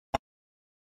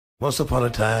Once upon a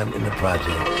time in the project.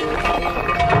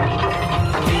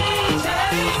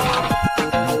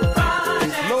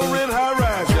 Low rent, high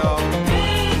rise, y'all.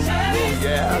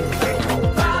 Yeah.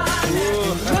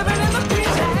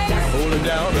 Holding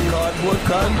down a cardboard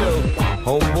condo.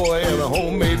 Homeboy in a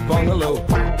homemade bungalow.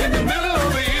 In the middle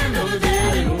of the end of the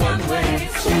day in one way.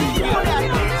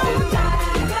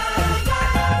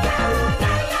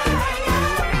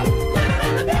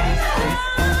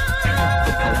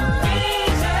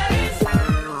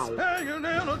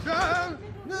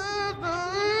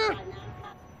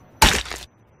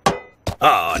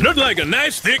 Ah, nothing like a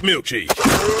nice thick milkshake.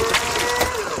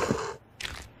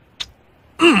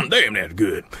 Damn, that's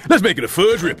good. Let's make it a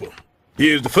fudge ripple.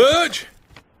 Here's the fudge,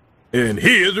 and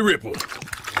here's the ripple.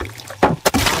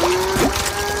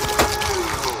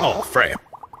 Oh, frap.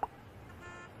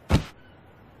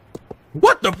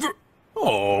 What the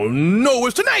Oh, no,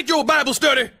 is tonight your Bible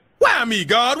study? Why me,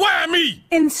 God? Why me?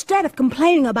 Instead of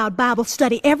complaining about Bible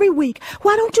study every week,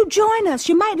 why don't you join us?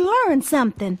 You might learn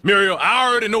something. Muriel, I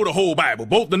already know the whole Bible,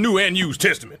 both the New and Used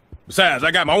Testament. Besides, I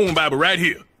got my own Bible right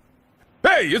here.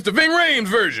 Hey, it's the Ving Rhames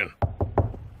version.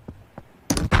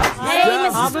 Hey,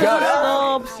 Mrs.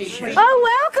 Stubbs.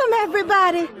 Oh, welcome,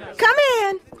 everybody. Come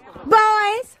in.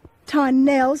 Boys, Ton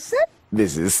Nelson.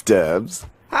 This is Stubbs.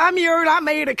 I'm Muriel. I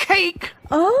made a cake.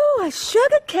 Oh, a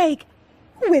sugar cake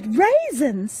with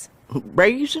raisins.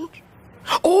 Raisins?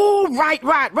 Oh, right,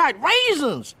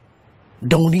 raisins.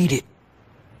 Don't eat it.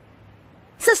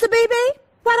 Sister BB,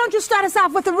 why don't you start us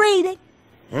off with a reading?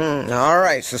 All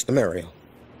right, Sister Muriel.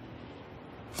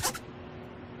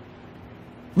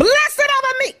 Blessed are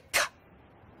the meek,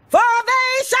 for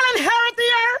they shall inherit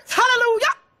the earth.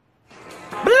 Hallelujah.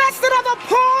 Blessed are the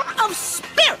poor of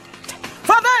spirit,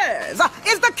 for theirs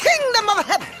is the kingdom of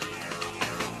heaven.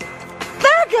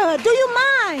 Thurgood, do you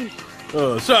mind?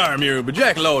 Sorry, Muriel, but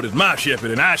Jack Lord is my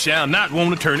shepherd, and I shall not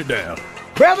want to turn it down.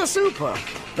 Brother Super,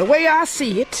 the way I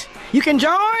see it, you can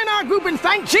join our group and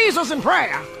thank Jesus in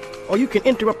prayer, or you can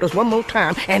interrupt us one more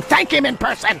time and thank him in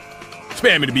person.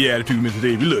 Spare me the beatitude, Mr.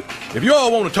 Davy. Look, if you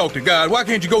all want to talk to God, why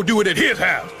can't you go do it at his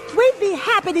house? We'd be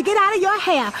happy to get out of your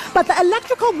hair, but the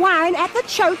electrical wiring at the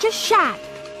church is shot.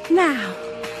 Now,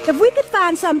 if we could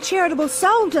find some charitable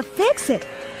soul to fix it,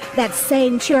 that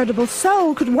same charitable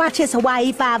soul could watch his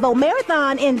Hawaii 5-0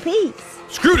 marathon in peace.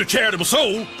 Screw the charitable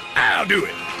soul. I'll do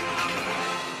it.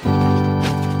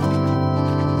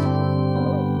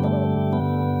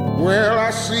 Well,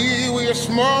 I see we are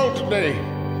small today.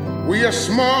 We are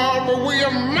small, but we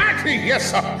are mighty. Yes,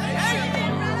 sir.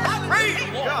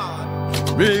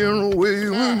 Being away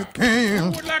when you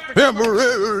can,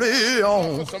 temporarily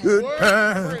on good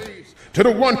time. To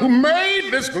the one who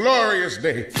made this glorious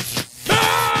day.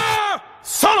 Ah!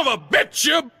 Son of a bitch,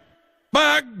 you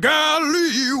by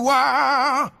golly,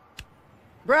 why?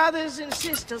 Brothers and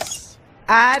sisters,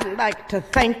 I'd like to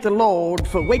thank the Lord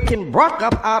for waking Brock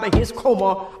up out of his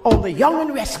coma on the Young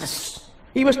and Restless.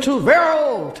 He was too very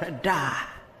old to die.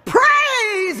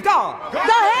 Praise God! Go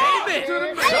ahead!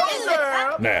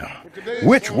 Now,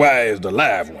 which way is the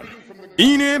live one?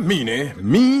 Eeny, meeny,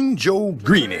 mean Joe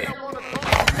Greeny.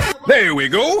 There we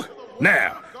go.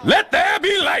 Now, let there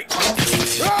be light.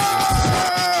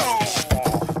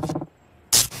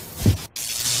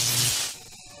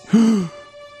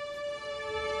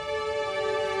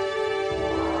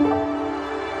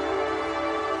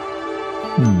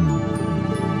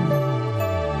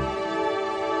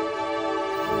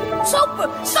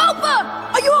 Soper!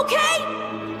 Are you okay?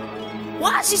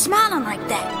 Why is he smiling like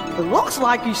that? It looks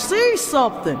like he sees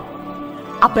something.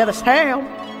 I bet it's Ham.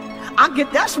 I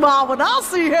get that smile when I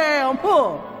see Ham,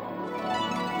 huh?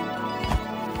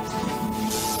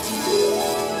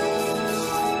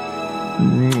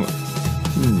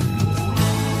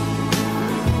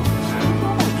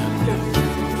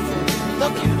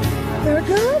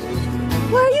 Thurgood?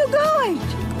 Where are you going?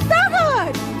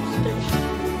 Thurgood!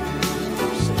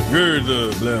 Here's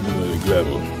the blamable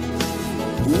gravel.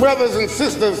 Brothers and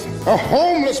sisters, a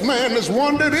homeless man has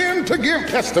wandered in to give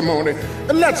testimony.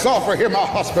 Let's offer him our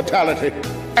hospitality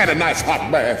and a nice hot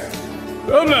bath.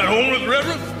 I'm not homeless,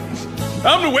 Reverend.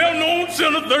 I'm the well-known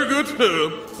sinner Thurgood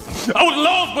Stubbs. I was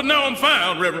lost, but now I'm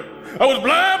found, Reverend. I was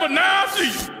blind, but now I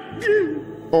see.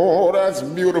 Oh, that's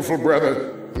beautiful,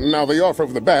 brother. Now the offer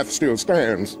of the bath still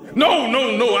stands. No.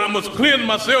 I must cleanse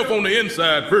myself on the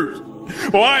inside first.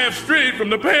 For I have strayed from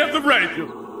the path of righteousness.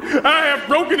 I have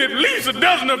broken at least a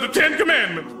dozen of the 10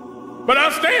 Commandments. But I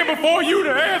stand before you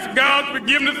to ask God's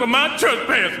forgiveness for my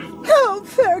trespasses. Oh,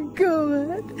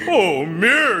 Thurgood. Oh,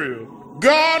 Muriel.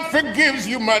 God forgives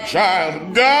you, my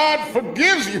child. God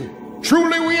forgives you.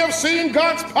 Truly, we have seen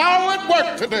God's power at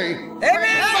work today.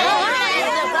 Amen.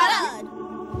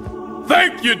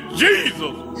 Thank you,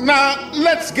 Jesus. Now,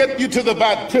 let's get you to the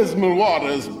baptismal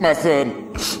waters, my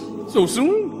son. So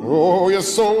soon? Oh, your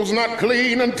soul's not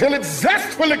clean until it's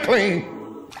zestfully clean.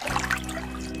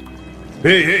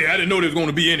 Hey, I didn't know there was going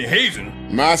to be any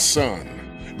hazing. My son,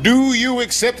 do you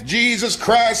accept Jesus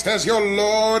Christ as your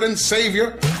Lord and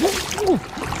Savior?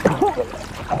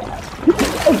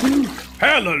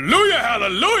 Hallelujah,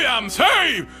 hallelujah, I'm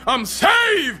saved! I'm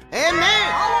saved!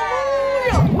 Amen.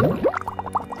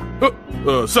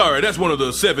 Sorry, that's one of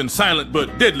the 7 silent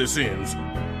but deadly sins.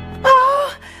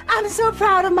 Oh, I'm so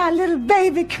proud of my little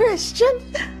baby Christian.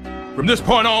 From this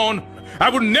point on, I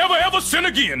will never ever sin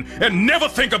again and never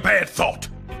think a bad thought.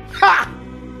 Ha!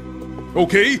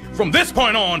 Okay, from this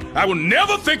point on, I will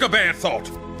never think a bad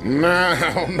thought.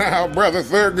 Now, Brother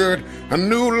Thurgood, a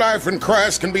new life in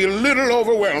Christ can be a little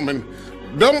overwhelming.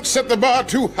 Don't set the bar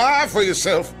too high for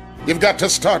yourself. You've got to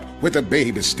start with a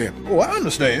baby step. Oh, I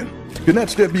understand. Can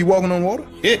that step be walking on water?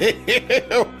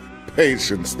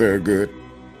 Patience, Thurgood.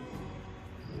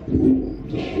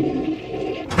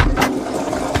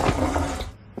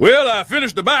 Well, I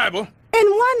finished the Bible. In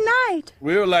one night.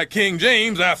 Well, like King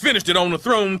James, I finished it on the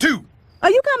throne, too. Are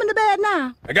you coming to bed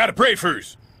now? I gotta pray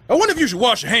first. I wonder if you should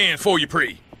wash your hands before you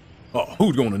pray. Oh,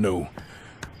 who's gonna know?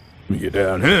 Let me get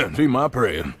down here and see my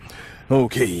prayer.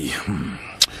 Okay.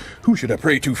 Who should I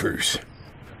pray to first?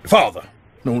 The Father.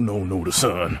 No, the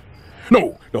Son.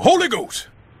 No, the Holy Ghost.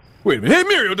 Wait a minute. Hey,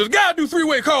 Muriel, does God do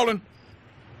 3-way calling?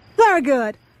 Very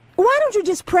good. Why don't you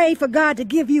just pray for God to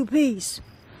give you peace?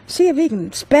 See if he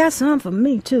can spare some for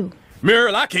me, too.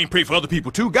 Muriel, I can't pray for other people,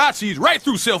 too. God sees right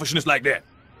through selfishness like that.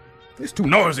 It's too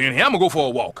noisy in here. I'm gonna go for a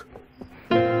walk.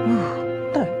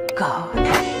 Thank God.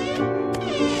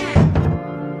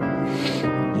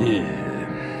 Yeah.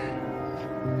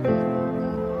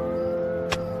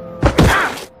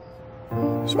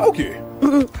 Smokey.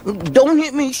 Don't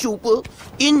hit me, Super.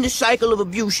 End the cycle of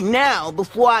abuse now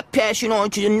before I pass it on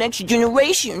to the next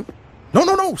generation.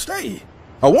 No, stay.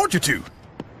 I want you to.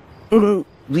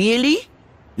 Really?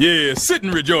 Yeah, sit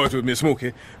and rejoice with me,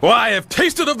 Smokey. For I have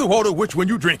tasted of the water which when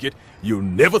you drink it, you'll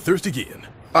never thirst again.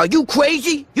 Are you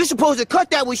crazy? You're supposed to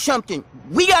cut that with something.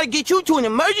 We gotta get you to an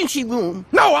emergency room.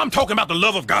 No, I'm talking about the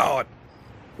love of God.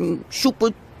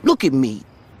 Super, look at me.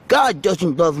 God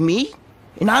doesn't love me,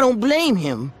 and I don't blame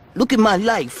him. Look at my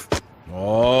life.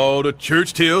 Oh, the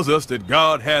church tells us that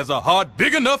God has a heart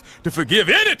big enough to forgive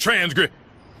any transgressor.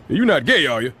 You're not gay,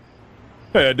 are you?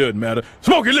 It doesn't matter.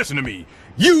 Smokey, listen to me.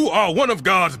 You are one of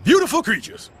God's beautiful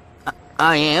creatures.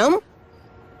 I am?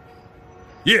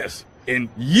 Yes, and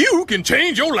you can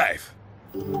change your life.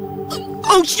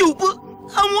 Oh, Super,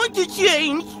 I want to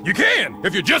change. You can,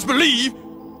 if you just believe.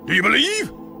 Do you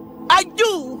believe? I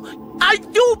do. I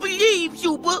do believe,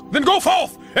 Super. Then go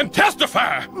forth and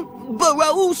testify. But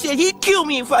Raoul said he'd kill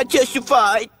me if I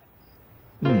testified.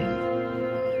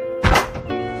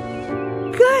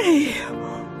 Goody,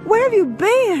 where have you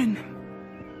been?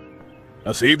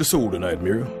 I saved a soul tonight,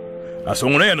 Muriel. I saw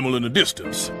an animal in the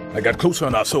distance. I got closer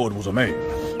and I saw it was a man.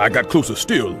 I got closer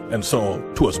still and saw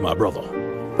 'twas my brother.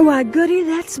 Why, Goody,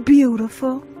 that's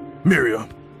beautiful. Muriel,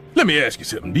 let me ask you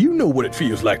something. Do you know what it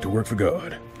feels like to work for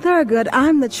God? Thurgood,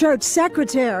 I'm the church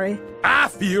secretary. I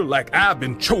feel like I've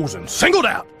been chosen, singled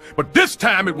out. But this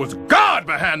time it was God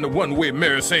behind the one-way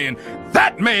mirror saying,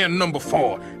 that man number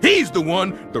 4, he's the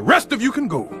one, the rest of you can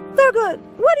go. Thurgood,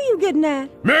 what are you getting at?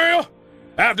 Muriel,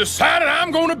 I've decided I'm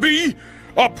going to be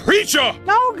a preacher.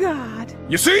 Oh, God.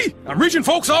 You see, I'm reaching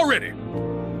folks already.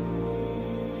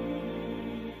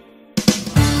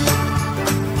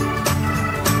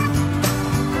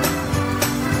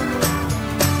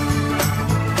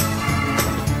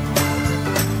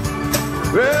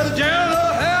 Well, the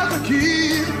janitor has the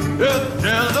keys. Yes, the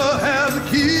janitor has the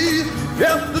keys.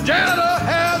 Yes, the janitor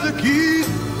has the keys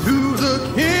to the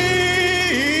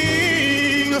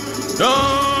kingdom. Yes,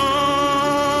 Lord.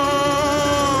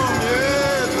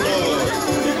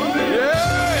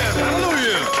 Yes,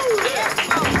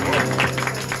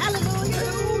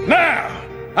 hallelujah. Now,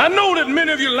 I know that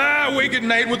many of you lie awake at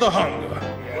night with a hunger.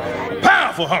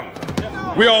 Powerful hunger.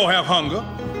 We all have hunger.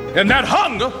 And that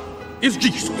hunger is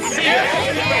Jesus.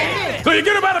 So you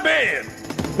get up out of bed,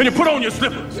 and you put on your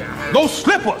slippers. Those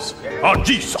slippers are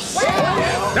Jesus.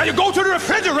 Now you go to the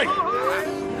refrigerator.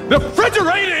 The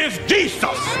refrigerator is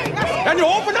Jesus. And you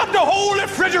open up the whole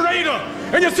refrigerator,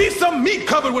 and you see some meat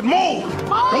covered with mold.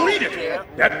 Don't eat it.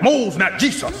 That mold's not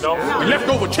Jesus. The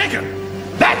leftover chicken,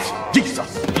 that's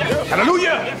Jesus.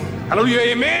 Hallelujah. Hallelujah,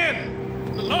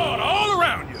 amen. The Lord all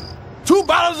around you. 2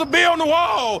 bottles of beer on the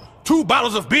wall, 2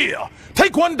 bottles of beer.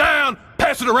 Take one down,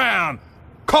 pass it around,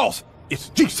 'cause it's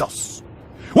Jesus.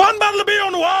 One bottle of beer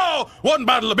on the wall, one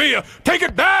bottle of beer. Take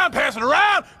it down, pass it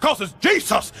around, cause it's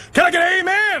Jesus. Can I get an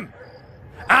amen?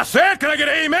 I said, can I get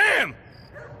an amen?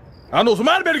 I know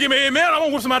somebody better give me an amen. I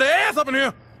won't whip somebody's ass up in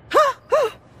here.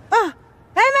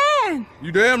 Amen.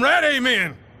 You damn right,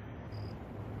 amen.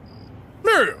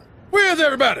 Muriel, where's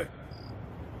everybody?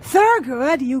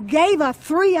 Thurgood, you gave a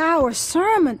 3-hour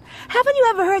sermon. Haven't you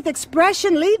ever heard the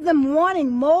expression, leave them wanting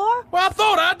more? Well, I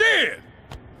thought I did.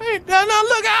 Hey, now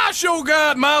look, I show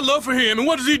God my love for him, and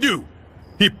what does he do?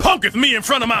 He punketh me in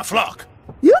front of my flock.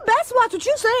 You best watch what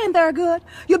you're saying, Thurgood.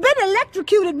 You've been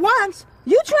electrocuted once.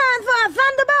 You trying for a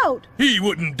thunderbolt? He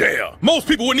wouldn't dare. Most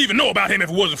people wouldn't even know about him if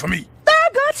it wasn't for me.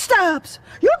 Thurgood Stubbs,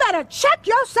 you better check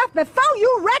yourself before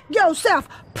you wreck yourself.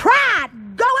 Pride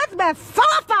goeth before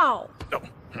a fall. No.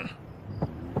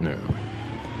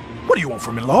 What do you want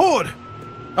from me, Lord?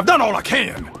 I've done all I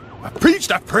can. I've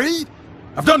preached, I've prayed,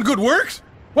 I've done good works.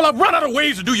 Well, I've run out of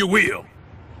ways to do your will.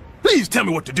 Please tell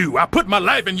me what to do. I put my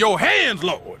life in your hands,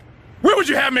 Lord. Where would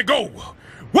you have me go?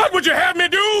 What would you have me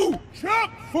do?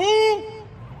 Jump, fool!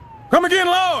 Come again,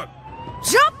 Lord.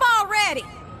 Jump already!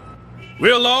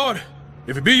 Well, Lord,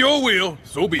 if it be your will,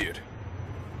 so be it.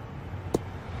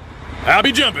 I'll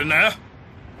be jumping now.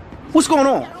 What's going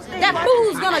on? That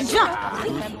fool's gonna jump.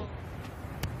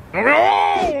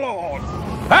 Oh, Lord!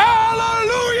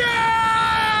 Hallelujah!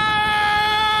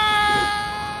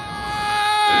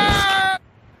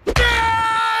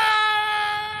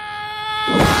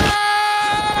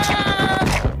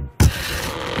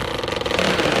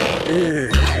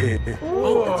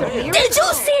 Did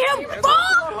you see him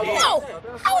fall? No!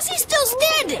 How is he still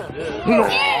standing?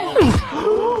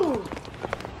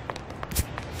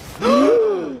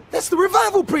 That's the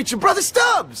revival preacher, Brother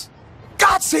Stubbs.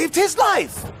 God saved his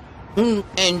life. And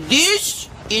this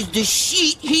is the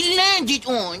sheet he landed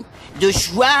on. The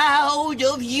Shroud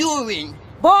of Urine.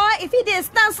 Boy, if he did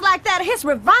stunts like that at his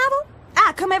revival,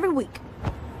 I'd come every week.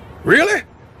 Really?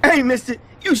 Hey, mister,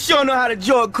 you sure know how to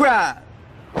draw a crowd.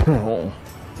 Oh.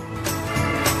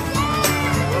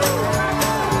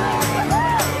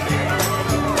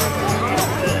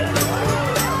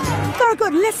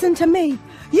 Thurgood, listen to me.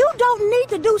 You don't need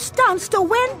to do stunts to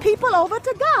win people over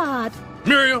to God.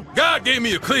 Muriel, God gave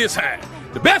me a clear sign.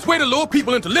 The best way to lure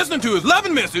people into listening to his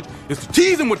loving message is to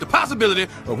tease them with the possibility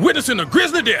of witnessing a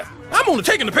grisly death. I'm only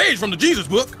taking the page from the Jesus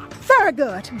book.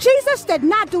 Thurgood, Jesus did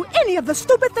not do any of the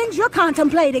stupid things you're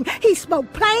contemplating. He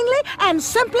spoke plainly and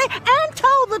simply and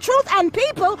told the truth, and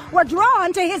people were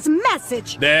drawn to his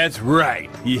message. That's right.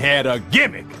 He had a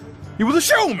gimmick. He was a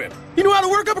showman. He knew how to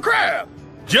work up a crowd.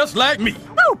 Just like me.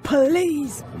 Oh,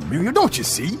 please. Muriel, don't you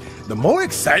see? The more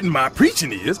exciting my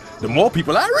preaching is, the more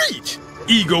people I reach.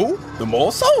 Ego, the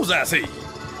more souls I save.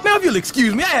 Now, if you'll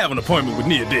excuse me, I have an appointment with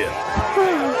near death.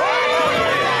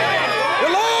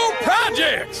 Hello,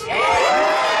 projects!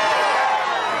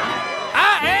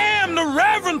 I am the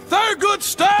Reverend Thurgood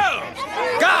Stubbs,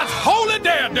 God's holy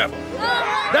daredevil.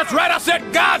 That's right, I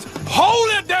said God's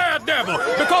holy daredevil,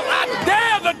 because I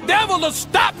dare the devil to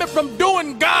stop me from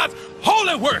doing God's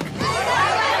holy work.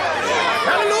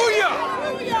 Hallelujah!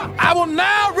 I will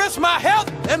now risk my health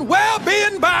and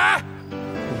well-being by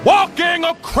walking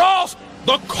across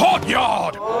the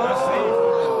courtyard.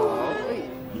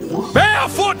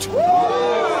 Barefoot!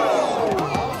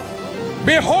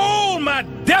 Behold my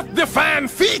death-defying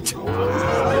feet!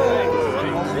 Hallelujah!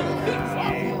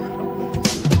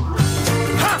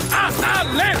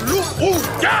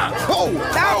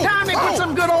 About time they put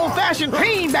some good old-fashioned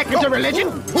pain back into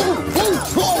religion.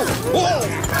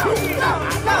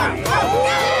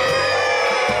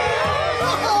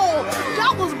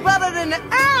 That was better than the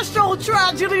air show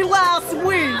tragedy last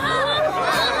week.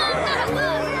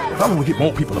 If I want to get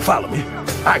more people to follow me,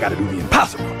 I gotta do the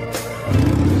impossible.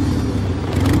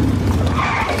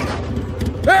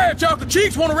 Hey, Chocolate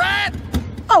Cheeks, wanna ride?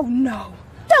 Oh, no.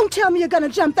 Don't tell me you're gonna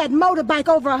jump that motorbike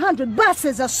over 100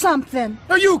 buses or something.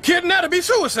 Are you kidding? That'd be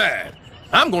suicide.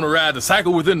 I'm gonna ride the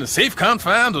cycle within the safe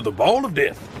confines of the ball of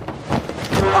death.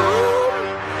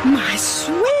 Oh, my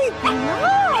sweet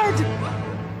Lord.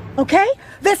 Okay,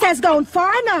 this has gone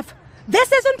far enough.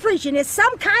 This isn't preaching, it's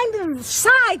some kind of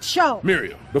sideshow.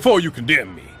 Miriam, before you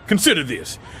condemn me, consider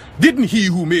this. Didn't he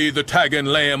who made the tiger and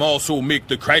lamb also make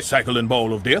the Christ cycle and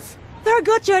ball of death?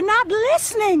 Thurgood, you're not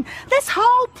listening. This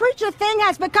whole preacher thing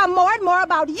has become more and more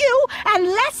about you and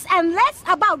less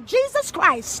about Jesus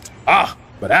Christ. Ah,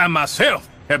 but I myself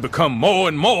have become more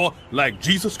and more like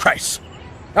Jesus Christ.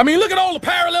 I mean, look at all the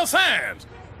parallel signs.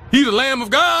 He's the Lamb of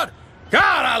God.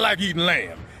 God, I like eating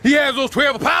lamb. He has those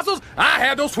 12 apostles, I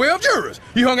had those 12 jurors.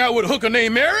 He hung out with a hooker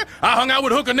named Mary, I hung out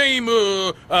with a hooker named,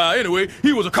 anyway,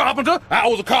 he was a carpenter, I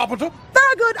was a carpenter.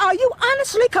 Thurgood, are you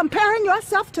honestly comparing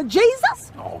yourself to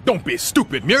Jesus? Oh, don't be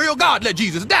stupid, Muriel. God let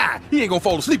Jesus die. He ain't gonna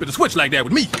fall asleep at the switch like that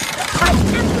with me. I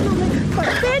absolutely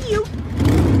forbid you.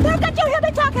 Thurgood, you hear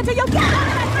me talking to you? Get out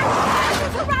of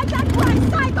that to ride that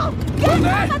tricycle. Get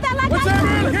off of there like What's that,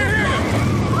 man? Here.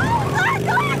 Oh,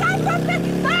 Thurgood, I forbid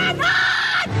Thurgood!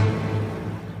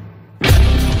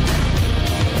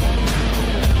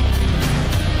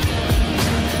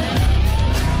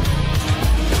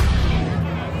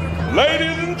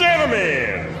 Ladies and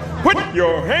gentlemen, put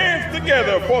your hands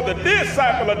together for the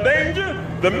disciple of danger,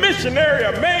 the missionary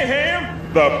of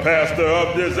mayhem, the pastor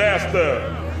of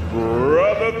disaster,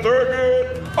 Brother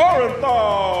Thurgood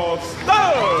Orenthal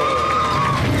Stubbs.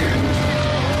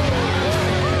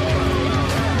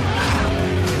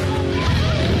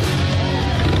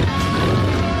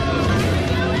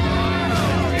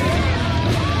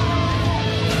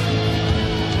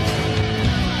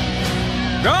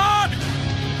 God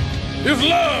is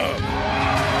love.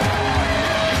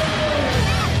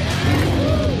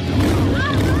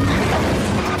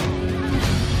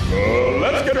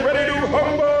 Let's get ready to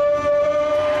humble.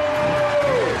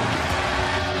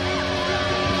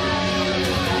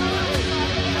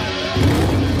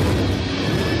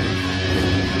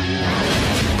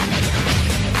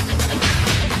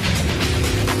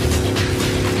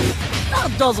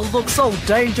 That doesn't look so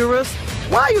dangerous.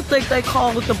 Why you think they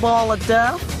call it the ball of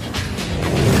death?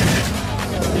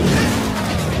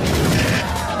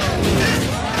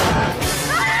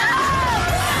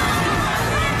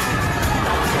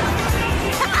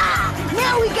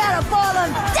 Now we got a ball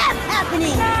of death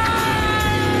happening!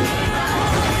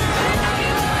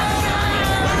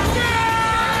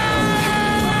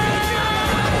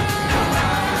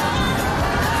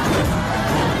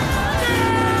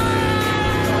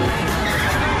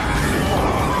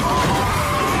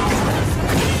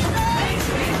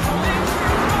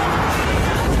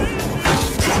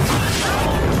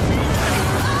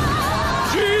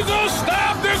 Jesus,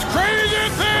 stop this crazy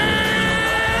thing!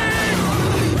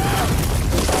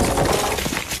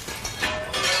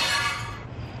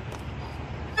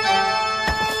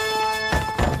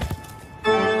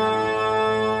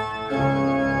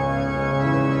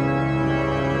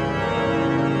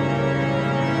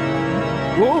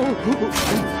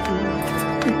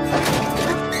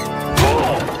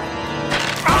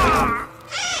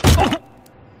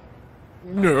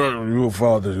 Your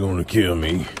father's gonna kill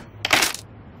me.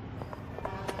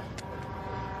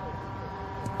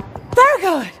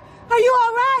 Thurgood, are you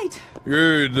all right?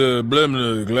 You're the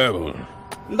blimna glavel.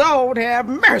 Lord have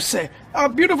mercy. A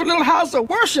beautiful little house of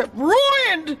worship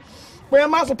ruined. Where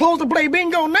am I supposed to play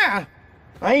bingo now?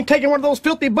 I ain't taking one of those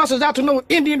filthy buses out to no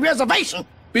Indian reservation.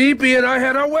 Beepy and I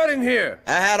had our wedding here.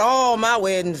 I had all my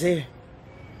weddings here.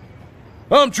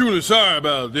 I'm truly sorry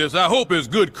about this. I hope as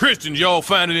good Christians y'all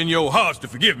find it in your hearts to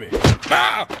forgive me.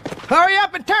 Ah! Hurry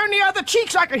up and turn the other cheek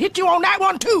so I can hit you on that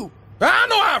one too. I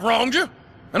know I've wronged you,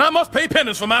 and I must pay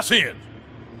penance for my sins.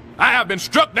 I have been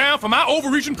struck down for my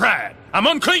overreaching pride. I'm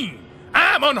unclean.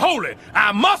 I'm unholy.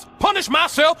 I must punish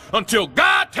myself until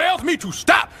God tells me to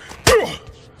stop.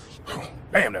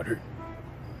 Damn, that hurt.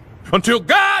 Until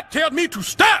God tells me to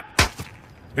stop.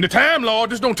 In the time,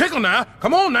 Lord, this don't tickle now.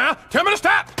 Come on now, tell me to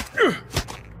stop.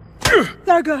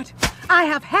 Thurgood, I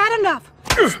have had enough.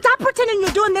 Stop pretending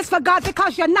you're doing this for God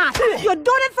because you're not. You're doing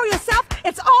it for yourself.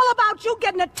 It's all about you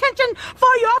getting attention for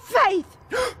your faith.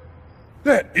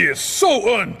 That is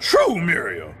so untrue,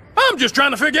 Muriel. I'm just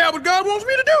trying to figure out what God wants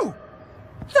me to do.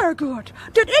 Thurgood,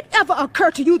 did it ever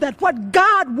occur to you that what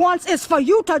God wants is for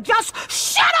you to just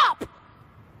shut up?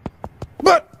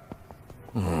 But...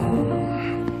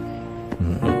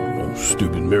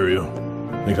 stupid Muriel.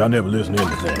 Thinks I never listen to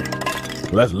anything.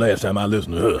 Well, that's the last time I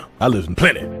listened to her. I listened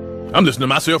plenty. I'm listening to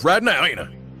myself right now, ain't I?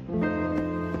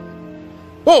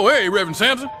 Oh, hey, Reverend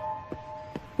Sampson.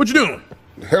 What you doing?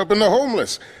 Helping the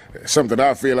homeless. Something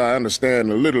I feel I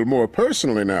understand a little more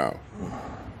personally now.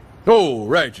 Oh,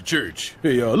 right, your church.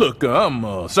 Hey, look,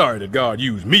 I'm sorry that God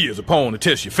used me as a pawn to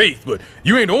test your faith, but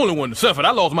you ain't the only one that suffered.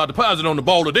 I lost my deposit on the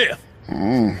ball of death.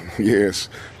 Yes.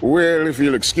 Well, if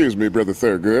you'll excuse me, Brother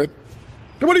Thurgood.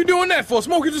 Then what are you doing that for?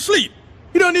 Smokey's asleep.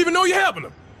 He doesn't even know you're helping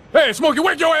him. Hey, Smokey,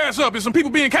 wake your ass up. There's some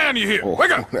people being kind to you here. Oh,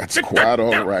 wake up. That's quite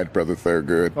all right, Brother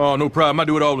Thurgood. Oh, no problem. I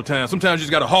do it all the time. Sometimes you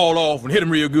just gotta haul off and hit him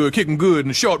real good, kick him good in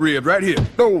the short ribs right here.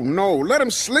 No, let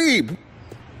him sleep.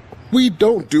 We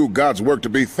don't do God's work to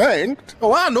be thanked.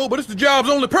 Oh, I know, but it's the job's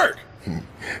only perk.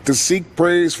 To seek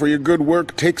praise for your good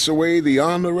work takes away the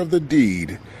honor of the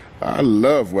deed. I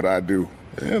love what I do.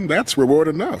 and that's reward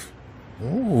enough.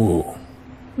 Oh.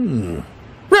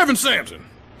 Reverend Sampson,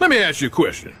 let me ask you a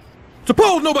question.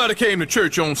 Suppose nobody came to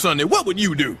church on Sunday, what would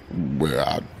you do? Well,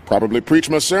 I'd probably preach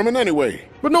my sermon anyway.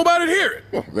 But nobody'd hear it.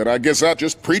 Well, then I guess I'd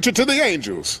just preach it to the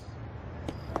angels.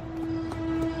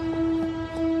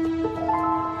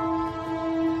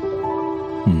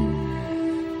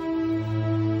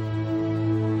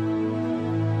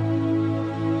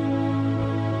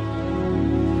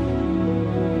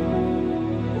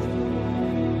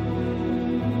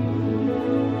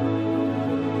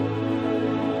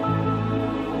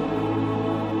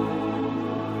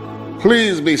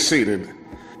 Please be seated.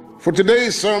 For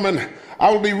today's sermon,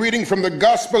 I will be reading from the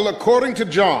Gospel according to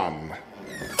John.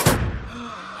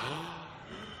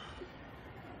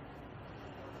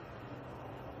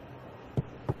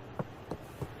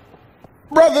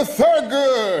 Brother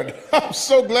Thurgood, I'm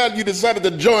so glad you decided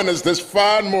to join us this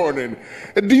fine morning.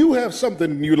 Do you have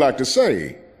something you'd like to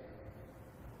say?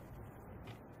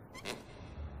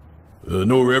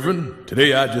 No, Reverend.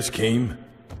 Today I just came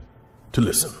to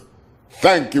listen.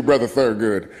 Thank you, Brother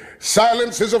Thurgood.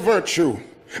 Silence is a virtue.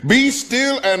 Be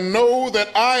still and know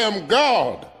that I am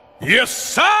God. Yes,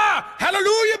 sir!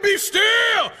 Hallelujah, be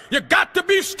still! You got to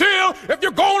be still if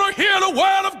you're gonna hear the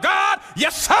word of God.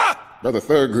 Yes, sir! Brother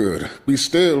Thurgood, be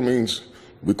still means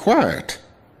be quiet.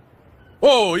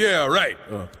 Oh, yeah, right.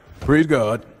 Praise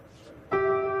God.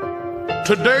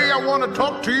 Today I want to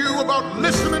talk to you about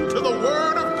listening to the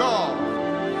word of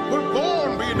God. We're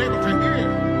born being able to hear,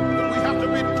 but we have to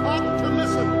be taught to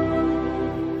listen.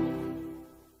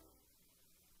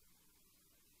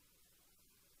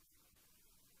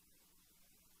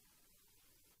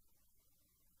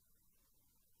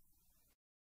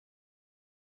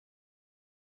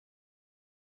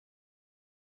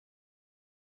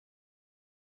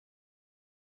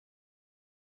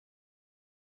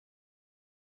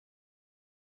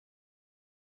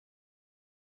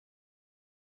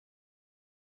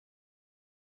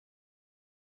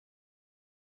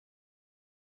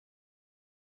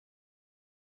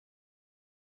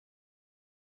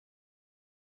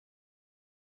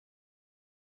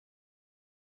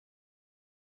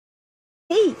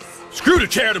 Screw the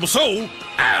charitable soul.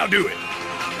 I'll do it.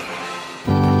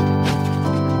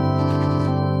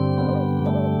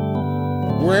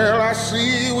 Well, I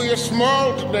see we are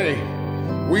small today.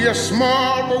 We are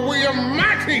small, but we are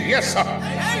mighty. Yes, sir.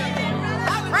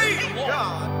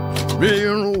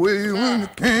 Been away when you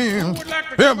came,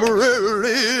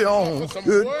 temporarily on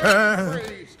good time.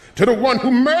 To the one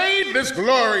who made this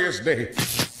glorious day.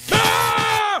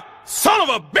 Ah! Son of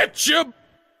a bitch, you...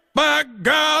 By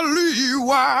golly,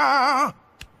 why?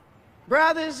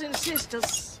 Brothers and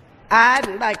sisters,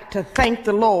 I'd like to thank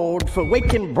the Lord for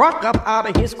waking Brock up out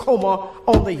of his coma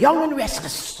on the Young and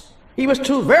Restless. He was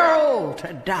too very old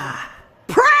to die.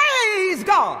 Praise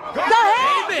God!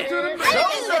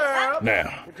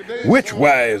 Now, which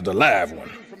way is the live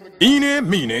one? Eeny,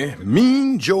 meeny,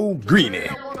 mean Joe Greeny.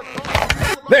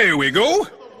 There we go.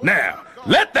 Now,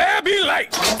 let there be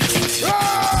light.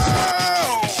 Oh!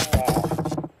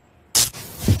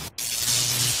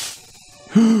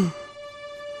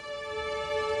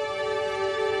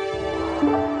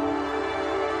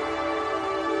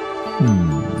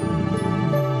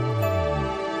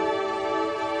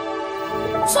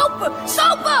 Soper!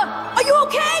 Are you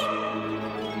okay?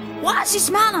 Why is he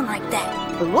smiling like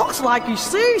that? It looks like he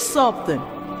sees something.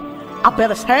 I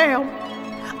bet it's Ham.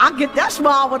 I get that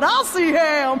smile when I see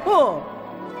Ham, huh?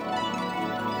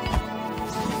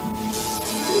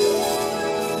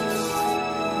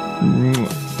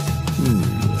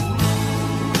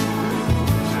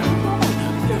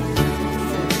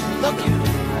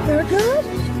 Thurgood?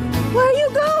 Where are you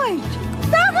going?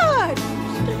 Thurgood!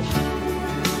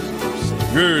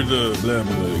 Here's the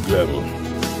blabberly grabble.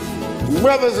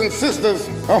 Brothers and sisters,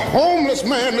 a homeless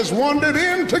man has wandered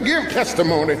in to give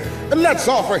testimony. Let's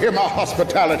offer him our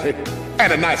hospitality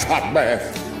and a nice hot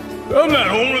bath. I'm not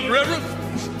homeless, Reverend.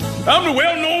 I'm the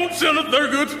well-known sinner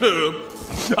Thurgood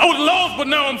Stubbs. I was lost, but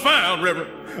now I'm found,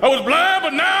 Reverend. I was blind,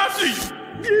 but now I see.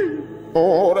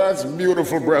 Oh, that's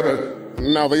beautiful, brother.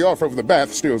 Now the offer of the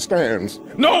bath still stands.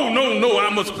 No. I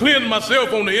must cleanse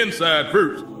myself on the inside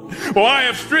first. For I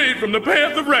have strayed from the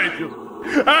path of righteousness.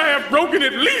 I have broken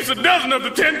at least a dozen of the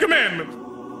 10 Commandments.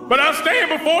 But I stand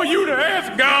before you to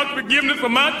ask God's forgiveness for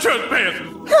my trespasses.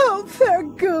 Oh,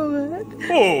 Thurgood.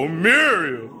 Oh,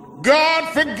 Muriel.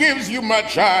 God forgives you, my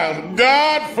child.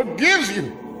 God forgives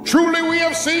you. Truly, we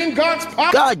have seen God's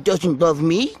power. God doesn't love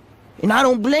me, and I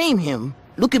don't blame him.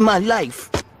 Look at my life.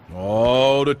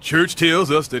 Oh, the church tells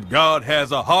us that God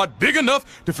has a heart big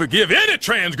enough to forgive any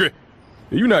transgressor.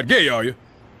 You're not gay, are you?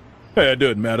 It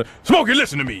doesn't matter. Smokey,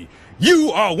 listen to me.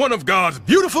 You are one of God's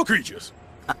beautiful creatures.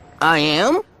 I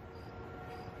am?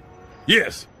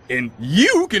 Yes, and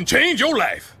you can change your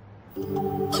life.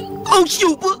 Oh,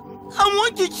 Super, I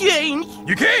want to change.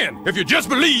 You can, if you just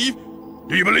believe.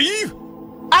 Do you believe?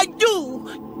 I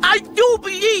do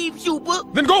believe, Super.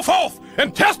 Then go forth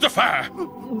and testify.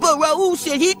 But Raoul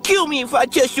said he'd kill me if I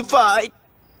testified.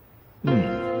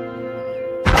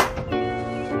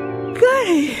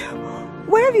 Goody,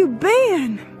 where have you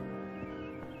been?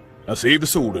 I saved a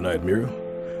soul tonight, Muriel.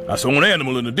 I saw an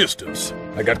animal in the distance.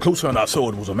 I got closer and I saw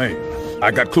it was a man.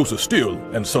 I got closer still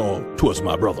and saw 'twas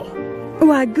my brother.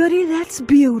 Why, Goody, that's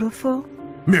beautiful.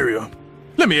 Muriel,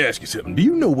 let me ask you something. Do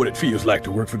you know what it feels like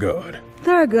to work for God?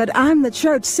 Thurgood, I'm the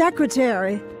church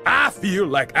secretary. I feel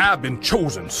like I've been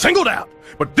chosen, singled out.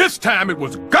 But this time it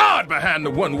was God behind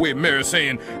the one-way mirror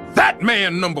saying, that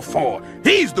man number 4,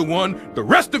 he's the one, the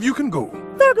rest of you can go.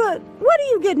 Thurgood, what are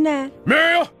you getting at?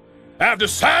 Muriel, I've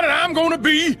decided I'm gonna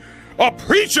be a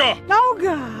preacher. Oh,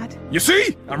 God. You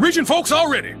see, I'm reaching folks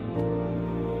already.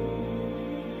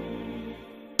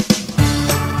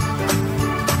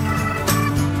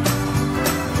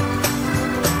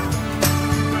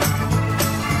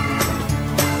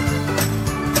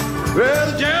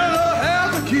 Well, the janitor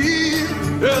has the keys.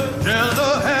 Yes, the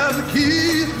janitor has the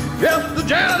keys. Yes, the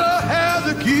janitor has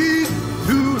the keys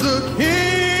to the kingdom.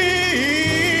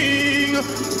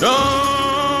 Yes, Lord.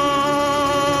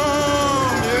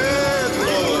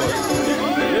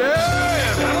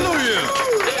 Yes, hallelujah.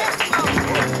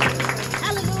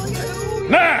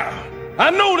 Now, I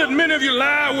know that many of you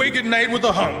lie awake at night with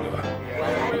a hunger.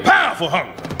 Powerful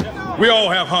hunger. We all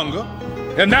have hunger.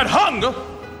 And that hunger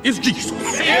is Jesus.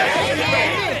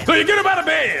 So you get up out of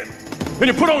bed and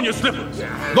you put on your slippers.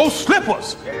 Those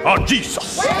slippers are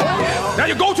Jesus. Now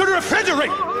you go to the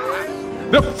refrigerator.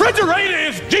 The refrigerator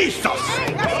is Jesus.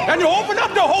 And you open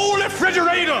up the whole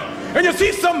refrigerator and you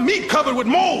see some meat covered with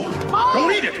mold.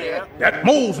 Don't eat it. That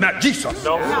mold's not Jesus.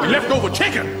 The leftover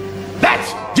chicken,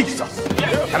 that's Jesus.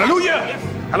 Hallelujah.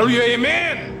 Hallelujah,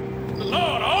 amen. The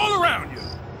Lord all around you.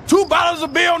 2 bottles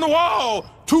of beer on the wall,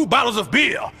 2 bottles of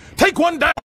beer. Take one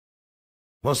down.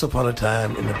 Once upon a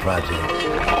time in the project.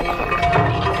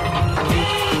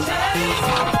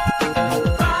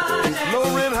 Low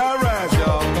rent, high rise,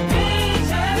 y'all.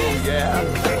 Yeah.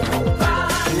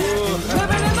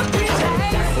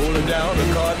 Holding down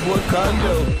a cardboard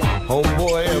condo,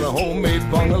 homeboy in a homemade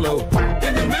bungalow.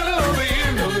 In the middle of the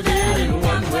end of the day in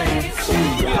one way.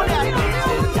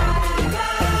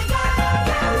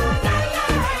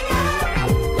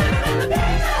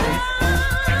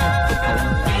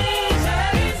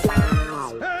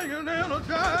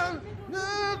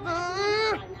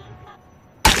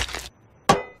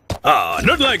 Ah,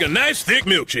 nothing like a nice thick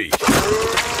milkshake.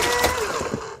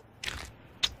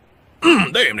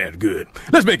 Damn, that's good.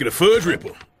 Let's make it a fudge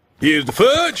ripple. Here's the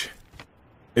fudge,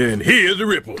 and here's the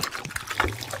ripple.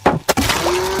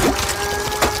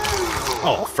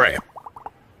 Oh, frap.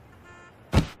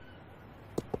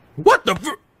 What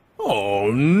the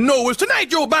Oh, no, is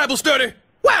tonight your Bible study?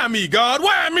 Why me, God?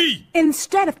 Why me?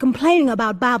 Instead of complaining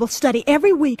about Bible study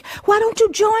every week, why don't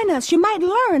you join us? You might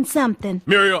learn something.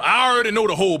 Muriel, I already know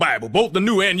the whole Bible, both the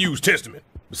New and Used Testament.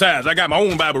 Besides, I got my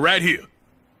own Bible right here.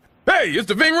 Hey, it's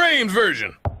the Ving Rhames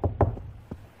version.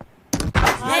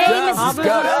 Hey, Mrs.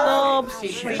 Stubbs.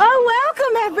 Oh,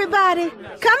 welcome, everybody.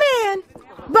 Come in.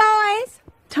 Boys,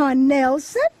 Ton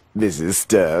Nelson. This is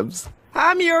Stubbs.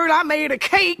 I'm Muriel. I made a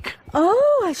cake.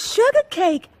 Oh, a sugar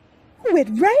cake with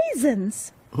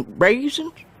raisins.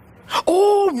 Raisins?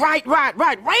 Oh, right.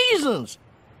 Raisins.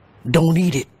 Don't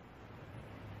eat it.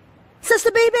 Sister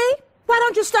BB, why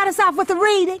don't you start us off with a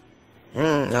reading?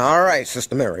 All right,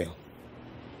 Sister Muriel.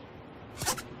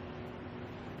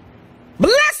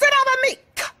 Blessed are the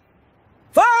meek,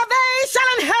 for they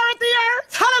shall inherit the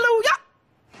earth. Hallelujah.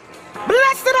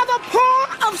 Blessed are the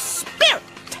poor of spirit,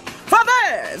 for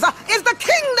theirs is the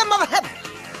kingdom of heaven.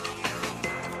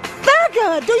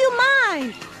 Thurgood, do you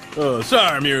mind?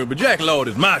 Sorry, Muriel, but Jack Lord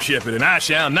is my shepherd, and I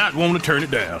shall not want to turn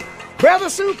it down. Brother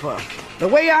Super, the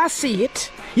way I see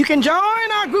it, you can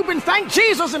join our group and thank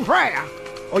Jesus in prayer.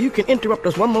 Or you can interrupt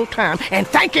us one more time and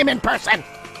thank him in person.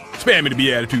 Spare me the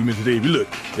beatitude, Mr. Davy. Look,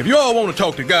 if you all want to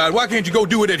talk to God, why can't you go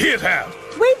do it at his house?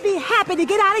 We'd be happy to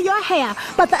get out of your hair,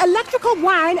 but the electrical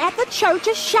wiring at the church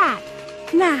is shot.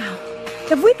 Now,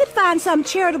 if we could find some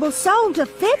charitable soul to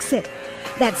fix it,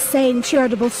 that same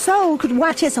charitable soul could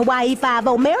watch his Hawaii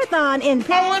 5-0 marathon in...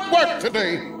 Oh, it worked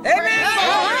today.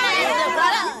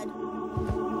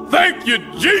 Thank you,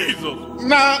 Jesus!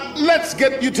 Now, let's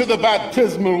get you to the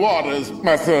baptismal waters,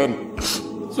 my son.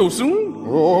 So soon?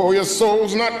 Oh, your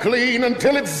soul's not clean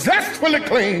until it's zestfully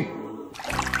clean.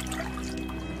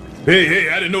 Hey,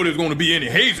 I didn't know there was going to be any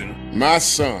hazing. My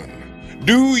son,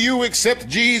 do you accept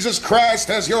Jesus Christ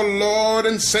as your Lord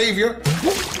and Savior?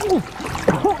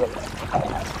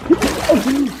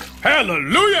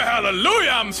 Hallelujah,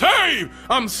 hallelujah, I'm saved!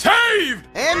 I'm saved!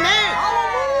 Amen!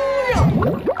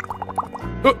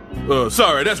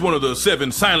 Sorry, that's one of the 7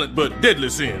 silent but deadly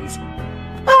sins.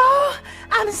 Oh,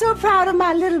 I'm so proud of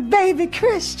my little baby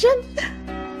Christian.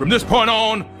 From this point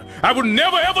on, I will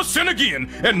never ever sin again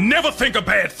and never think a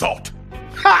bad thought.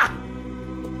 Ha!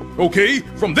 Okay,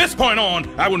 from this point on,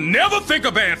 I will never think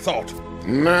a bad thought.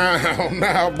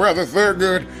 Now, Brother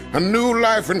Thurgood, a new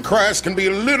life in Christ can be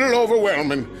a little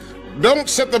overwhelming. Don't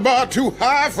set the bar too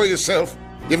high for yourself.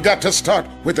 You've got to start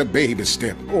with a baby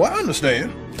step. Oh, I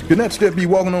understand. Can that step be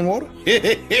walking on water?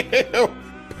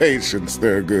 Patience,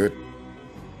 Thurgood.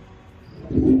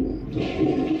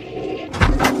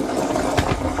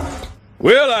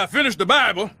 Well, I finished the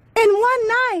Bible. In one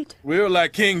night. Well,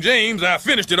 like King James, I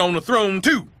finished it on the throne,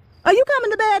 too. Are you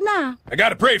coming to bed now? I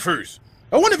gotta pray first.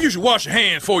 I wonder if you should wash your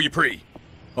hands before you pray.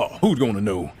 Oh, who's gonna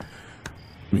know?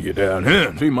 Let me get down here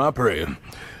and see my prayer.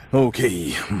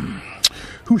 Okay.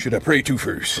 Who should I pray to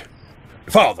first?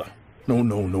 The Father. No,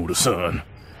 the Son.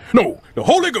 No, the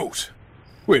Holy Ghost.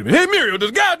 Wait a minute. Hey, Muriel,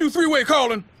 does God do 3-way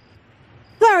calling?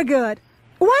 Very good.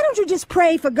 Why don't you just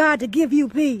pray for God to give you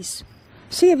peace?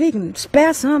 See if he can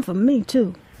spare some for me,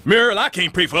 too. Muriel, I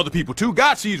can't pray for other people, too.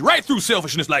 God sees right through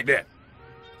selfishness like that.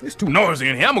 It's too noisy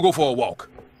in here. I'm gonna go for a walk.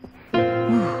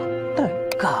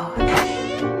 Thank God.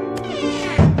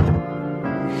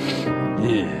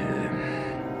 Yeah.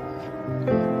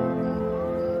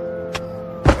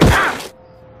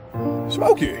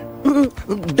 Smokey.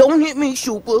 Don't hit me,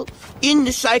 Super. In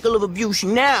the cycle of abuse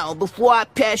now, before I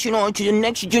pass it on to the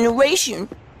next generation.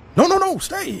 No,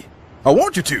 stay. I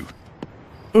want you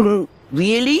to.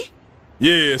 Really?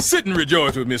 Yeah, sit and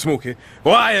rejoice with me, Smokey.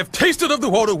 For I have tasted of the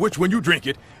water which, when you drink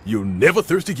it, you'll never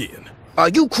thirst again. Are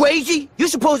you crazy? You're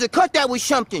supposed to cut that with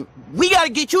something. We gotta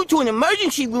get you to an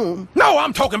emergency room. No,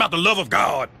 I'm talking about the love of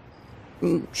God.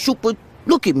 Super,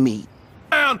 look at me.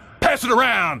 Pass it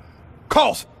around.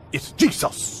 'Cause it's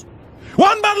Jesus.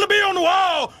 One bottle of beer on the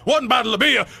wall, one bottle of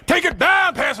beer. Take it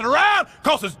down, pass it around,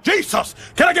 'cause it's Jesus.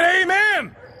 Can I get an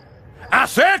amen? I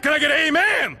said, can I get an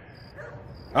amen?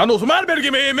 I know somebody better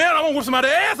give me an amen. I won't whip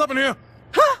somebody's ass up in here.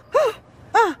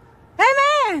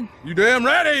 Amen. You damn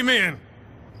right, amen.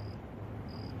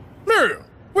 Muriel,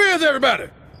 where's everybody?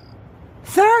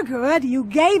 Thurgood, you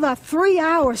gave a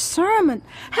 3-hour sermon.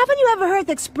 Haven't you ever heard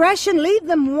the expression, leave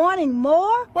them wanting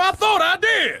more? Well, I thought I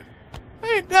did.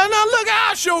 Hey, now look,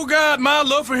 I show God my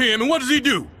love for him, and what does he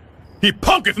do? He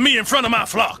punketh me in front of my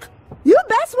flock. You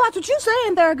best watch what you're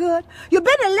saying, Thurgood. You've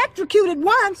been electrocuted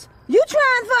once. You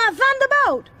trying for a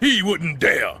thunderbolt? He wouldn't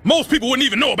dare. Most people wouldn't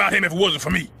even know about him if it wasn't for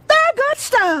me. Thurgood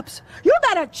Stubbs, you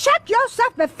better check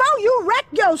yourself before you wreck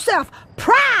yourself.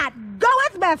 Pride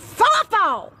goeth before a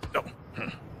fall. No.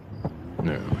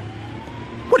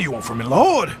 What do you want from me,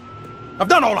 Lord? I've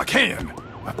done all I can.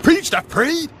 I've preached, I've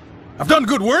prayed, I've done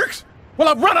good works. Well,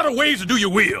 I've run out of ways to do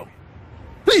your will.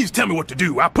 Please tell me what to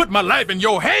do. I put my life in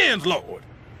your hands, Lord.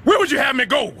 Where would you have me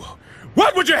go?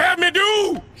 What would you have me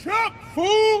do? Jump,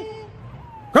 fool!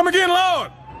 Come again,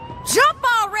 Lord. Jump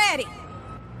already!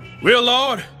 Well,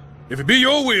 Lord, if it be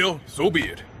your will, so be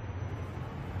it.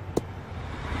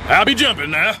 I'll be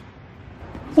jumping now.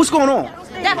 What's going on?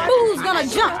 That fool's gonna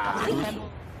jump.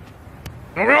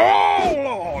 Oh,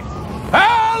 Lord!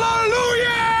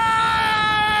 Hallelujah!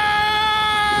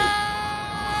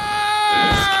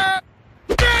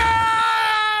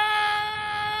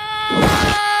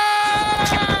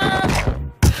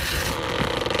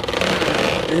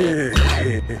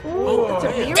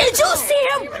 Did you see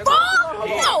him fall?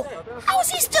 No! How is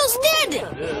he still standing?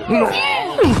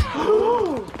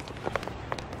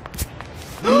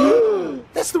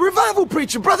 That's the revival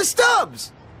preacher, Brother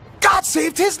Stubbs! God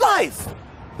saved his life!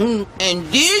 And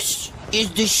this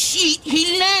is the sheet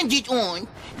he landed on.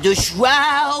 The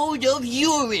Shroud of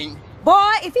Urine.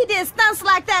 Boy, if he did stunts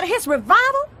like that at his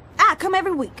revival, I'd come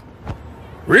every week.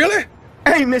 Really?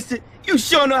 Hey, mister, you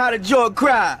sure know how to draw a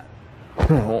crowd.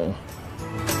 Oh.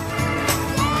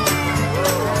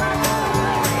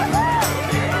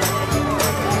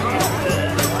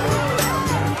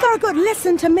 Thurgood,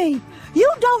 listen to me.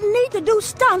 You don't need to do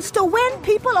stunts to win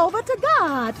people over to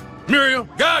God. Muriel,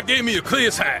 God gave me a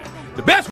clear sight. The best